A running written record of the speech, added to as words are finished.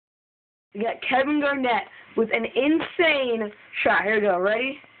We got Kevin Garnett with an insane shot. Here we go.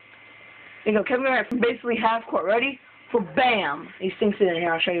 Ready? Here we go. Kevin Garnett from basically half court. Ready? For bam. He sinks it in.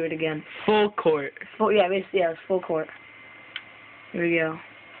 Here, I'll show you it again. Full court. Yeah, basically, yeah, it's full court. Here we go.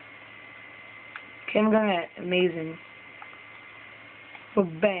 Kevin Garnett, amazing. For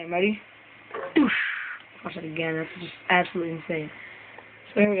bam. Ready? Doosh. Watch that again. That's just absolutely insane.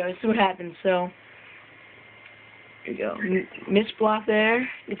 So here we go. Let's see what happens. So here we go. Missed block there.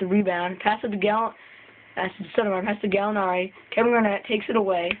 Get the rebound. Pass it to Pass to Gallinari. Kevin Garnett takes it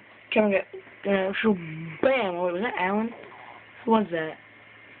away. Kevin Garnett, bam. Wait, was that Allen? Who was that?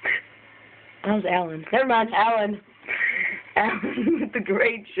 That was Allen. Never mind, Allen. Allen with the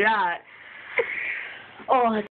great shot. Oh,